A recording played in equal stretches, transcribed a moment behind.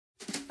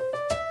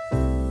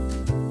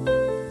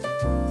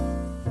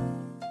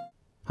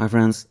Hi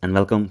friends, and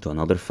welcome to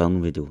another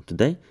fun video.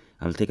 Today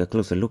I will take a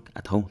closer look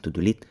at how to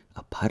delete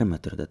a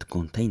parameter that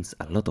contains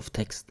a lot of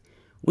text,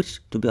 which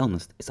to be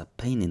honest is a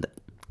pain in the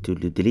to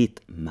delete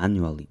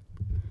manually.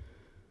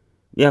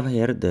 We have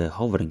here the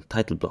hovering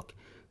title block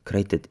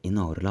created in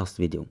our last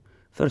video.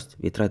 First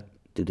we tried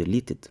to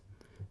delete it,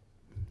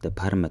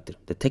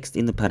 the text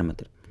in the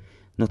parameter.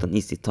 Not an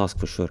easy task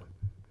for sure,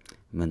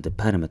 when the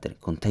parameter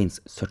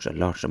contains such a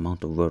large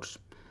amount of words.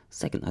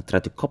 Second, I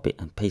tried to copy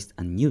and paste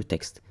a new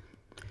text,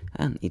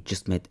 and it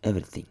just made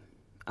everything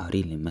a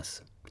really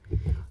mess.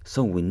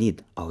 So we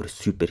need our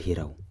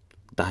superhero,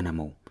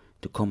 Dynamo,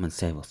 to come and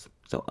save us.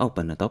 So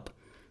open it up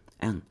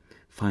and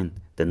find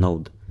the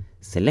node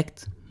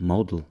Select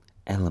Model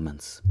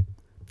Elements.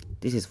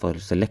 This is for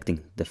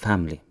selecting the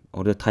family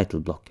or the title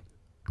block.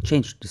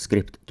 Change the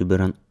script to be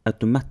run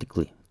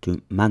automatically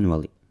to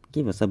manually.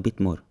 Give us a bit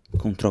more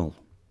control.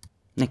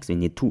 Next we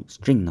need two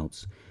string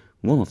nodes.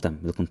 One of them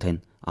will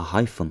contain a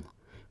hyphen,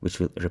 which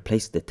will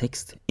replace the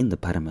text in the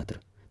parameter.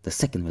 The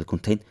second will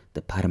contain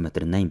the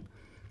parameter name.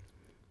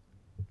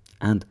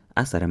 And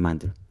as a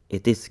reminder,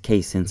 it is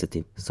case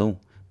sensitive, so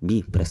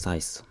be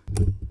precise.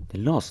 The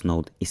last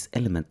node is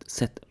element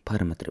set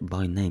parameter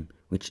by name,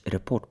 which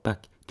report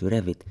back to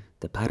Revit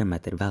the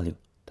parameter value.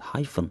 The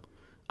hyphen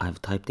I've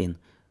typed in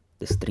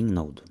the string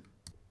node.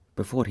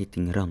 Before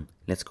hitting run,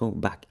 let's go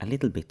back a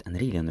little bit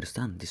and really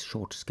understand this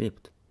short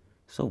script.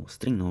 So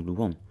string node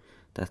 1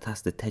 that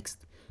has the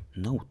text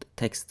node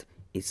text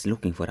is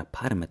looking for a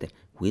parameter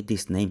with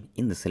this name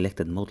in the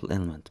selected model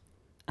element,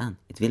 and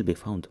it will be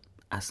found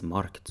as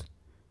marked.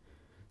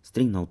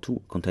 String node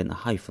 2 contains a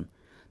hyphen,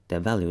 the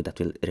value that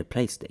will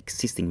replace the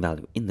existing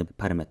value in the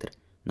parameter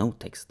node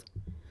text.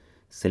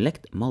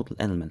 Select model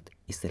element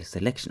is the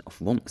selection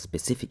of one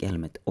specific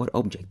element or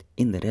object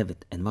in the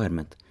Revit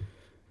environment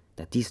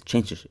that these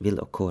changes will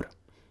occur.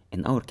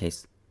 In our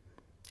case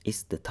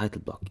is the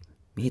title block.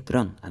 We hit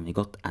run and we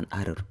got an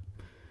error.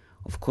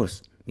 Of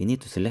course, we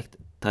need to select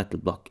title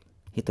block.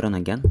 Hit run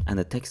again and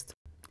the text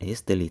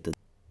is deleted.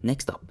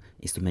 Next up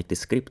is to make the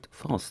script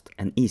fast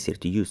and easier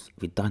to use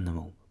with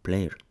Dynamo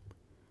Player.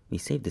 We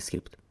save the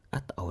script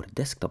at our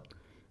desktop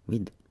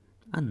with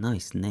a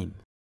nice name.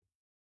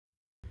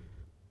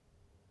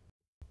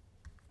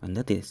 When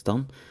that is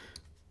done,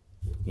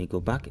 we go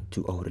back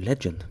to our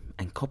legend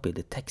and copy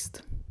the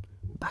text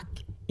back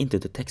into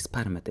the text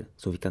parameter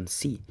so we can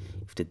see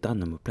if the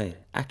Dynamo Player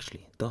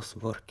actually does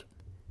work.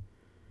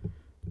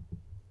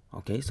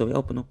 Okay, so we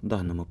open up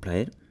Dynamo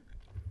Player.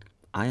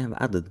 I have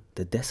added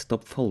the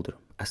desktop folder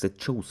as the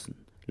chosen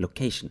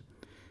location.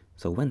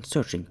 So when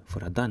searching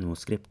for a Dynamo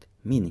script,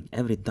 meaning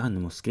every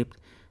Dynamo script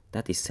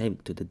that is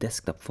saved to the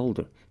desktop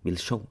folder will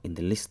show in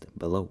the list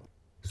below.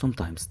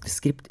 Sometimes the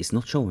script is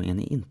not showing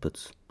any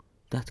inputs.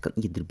 That can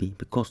either be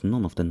because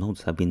none of the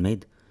nodes have been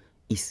made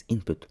is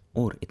input,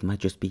 or it might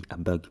just be a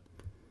bug.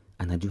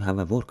 And I do have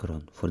a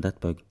workaround for that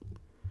bug.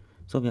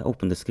 So we have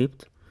opened the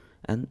script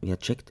and we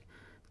have checked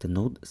the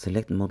node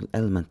select model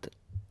element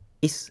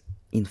is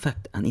in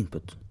fact an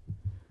input.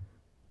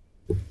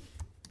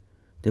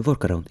 The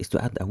workaround is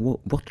to add a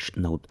watch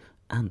node,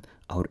 and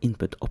our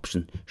input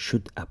option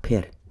should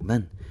appear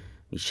when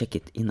we check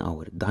it in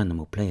our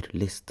Dynamo Player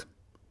list.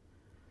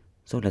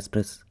 So let's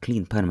press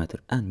clean parameter,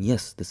 and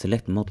yes, the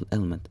select model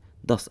element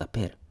does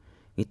appear.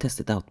 We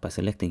test it out by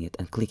selecting it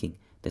and clicking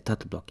the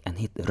title block and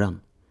hit run.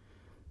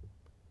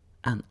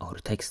 And our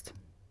text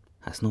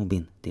has now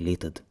been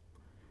deleted.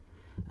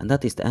 And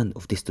that is the end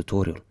of this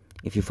tutorial.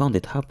 If you found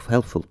it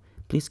helpful,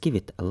 please give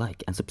it a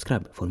like and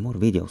subscribe for more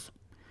videos.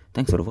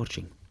 Thanks for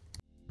watching.